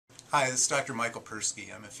Hi, this is Dr. Michael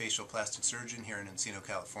Persky. I'm a facial plastic surgeon here in Encino,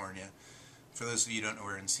 California. For those of you who don't know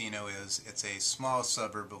where Encino is, it's a small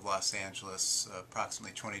suburb of Los Angeles,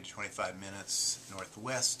 approximately 20 to 25 minutes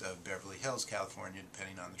northwest of Beverly Hills, California,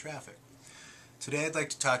 depending on the traffic. Today I'd like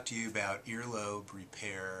to talk to you about earlobe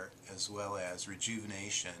repair as well as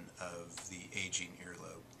rejuvenation of the aging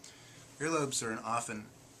earlobe. Earlobes are an often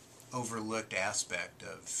overlooked aspect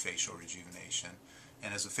of facial rejuvenation,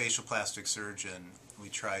 and as a facial plastic surgeon we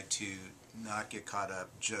try to not get caught up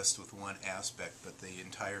just with one aspect but the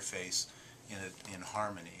entire face in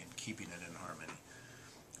harmony and keeping it in harmony.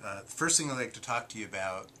 The first thing I'd like to talk to you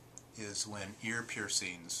about is when ear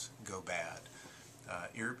piercings go bad.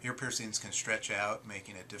 Ear piercings can stretch out,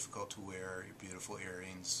 making it difficult to wear your beautiful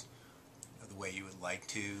earrings the way you would like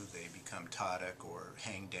to. They become ptotic or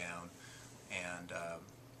hang down, and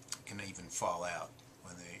can even fall out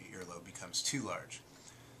when the earlobe becomes too large.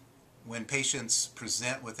 When patients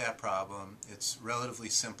present with that problem, it's relatively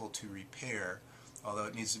simple to repair, although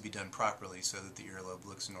it needs to be done properly so that the earlobe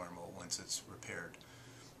looks normal once it's repaired.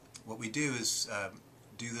 What we do is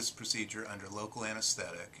do this procedure under local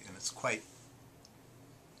anesthetic, and it's quite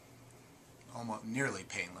almost nearly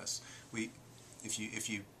painless. If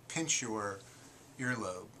you pinch your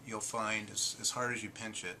earlobe, you'll find as hard as you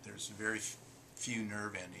pinch it, there's very few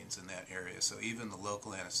nerve endings in that area, so even the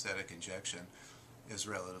local anesthetic injection is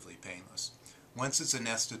relatively painless. Once it's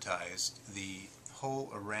anesthetized, the hole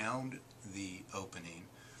around the opening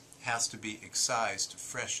has to be excised to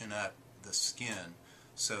freshen up the skin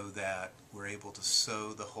so that we're able to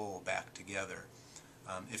sew the hole back together.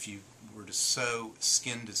 If you were to sew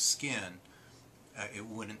skin to skin, it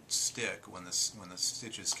wouldn't stick when the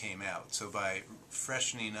stitches came out. So by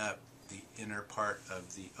freshening up the inner part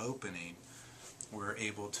of the opening, we're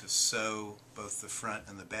able to sew both the front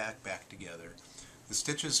and the back together. The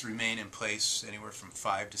stitches remain in place anywhere from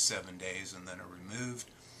 5 to 7 days and then are removed.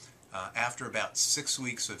 After about 6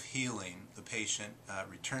 weeks of healing, the patient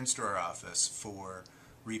returns to our office for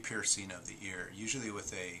re-piercing of the ear, usually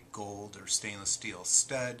with a gold or stainless steel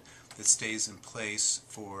stud that stays in place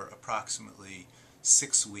for approximately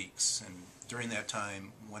 6 weeks. And during that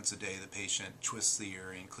time, once a day, the patient twists the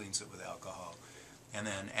earring, cleans it with alcohol. And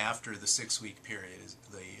then after the 6-week period,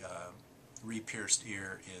 the re-pierced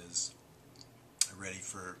ear is ready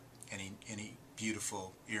for any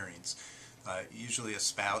beautiful earrings. Usually a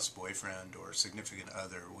spouse, boyfriend, or significant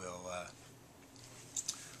other will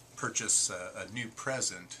purchase a new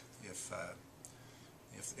present if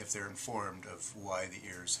they're informed of why the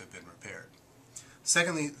ears have been repaired.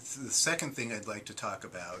 Secondly, the second thing I'd like to talk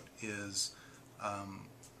about is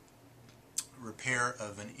repair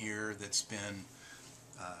of an ear that's been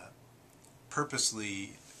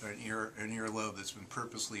purposely, or an earlobe that's been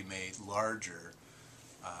purposely made larger.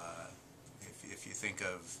 If you think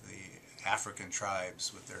of the African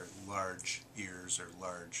tribes with their large ears or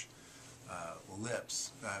large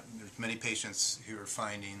lips, there's many patients who are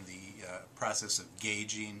finding the process of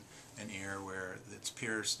gauging an ear where it's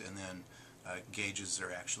pierced and then gauges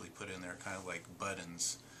are actually put in there, kind of like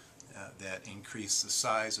buttons, that increase the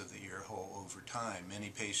size of the ear hole over time. Many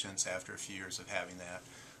patients, after a few years of having that,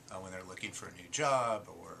 when they're looking for a new job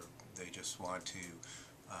or they just want to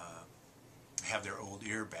have their old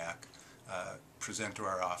ear back, present to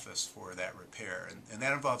our office for that repair. And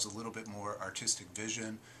that involves a little bit more artistic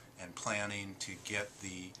vision and planning to get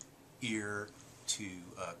the ear to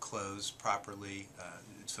close properly.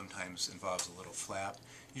 It sometimes involves a little flap.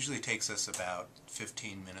 Usually takes us about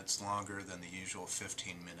 15 minutes longer than the usual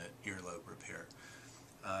 15-minute earlobe repair.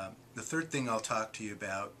 The third thing I'll talk to you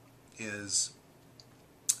about is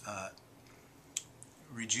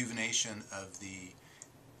rejuvenation of the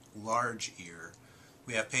large ear.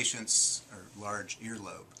 We have patients, or large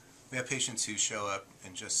earlobe, we have patients who show up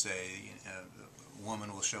and just say, a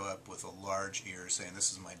woman will show up with a large ear saying,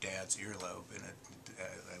 this is my dad's earlobe, and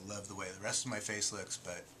I love the way the rest of my face looks,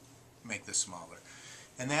 but make this smaller.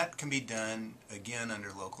 And that can be done, again, under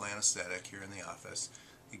local anesthetic here in the office.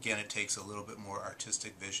 Again, it takes a little bit more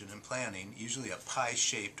artistic vision and planning. Usually a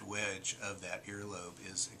pie-shaped wedge of that earlobe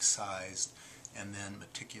is excised and then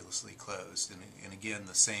meticulously closed. And again,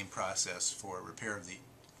 the same process for repair of the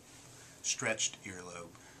stretched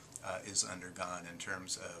earlobe is undergone in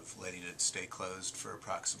terms of letting it stay closed for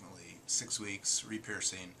approximately 6 weeks,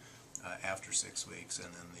 re-piercing after 6 weeks,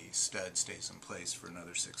 and then the stud stays in place for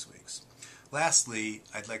another 6 weeks. Lastly,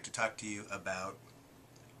 I'd like to talk to you about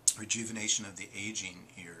rejuvenation of the aging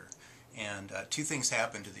ear. And two things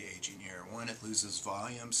happen to the aging ear. One, it loses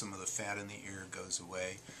volume. Some of the fat in the ear goes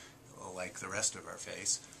away, like the rest of our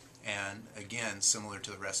face. And again, similar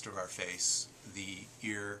to the rest of our face, the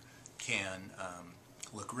ear can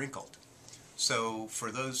look wrinkled. So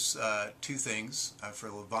for those two things, for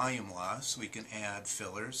the volume loss, we can add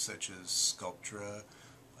fillers such as Sculptra,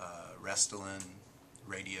 Restylane,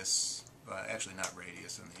 Radius, actually not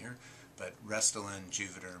Radius in the ear, but Restylane,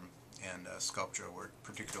 Juvederm, and Sculptra work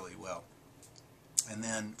particularly well. And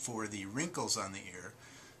then for the wrinkles on the ear,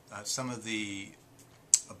 some of the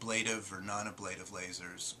ablative or non-ablative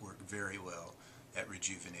lasers work very well at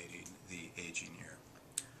rejuvenating the aging ear.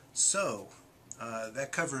 So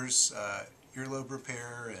that covers earlobe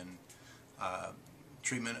repair and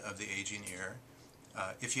treatment of the aging ear.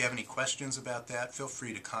 If you have any questions about that, feel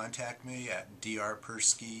free to contact me at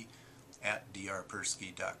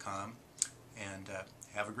drpersky@drpersky.com, and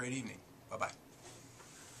have a great evening. Bye-bye.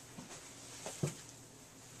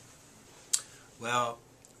 Well,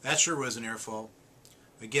 that sure was an earful.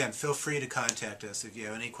 Again, feel free to contact us if you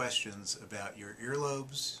have any questions about your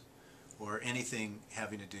earlobes or anything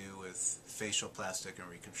having to do with facial, plastic, and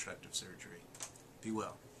reconstructive surgery. Be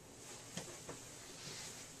well.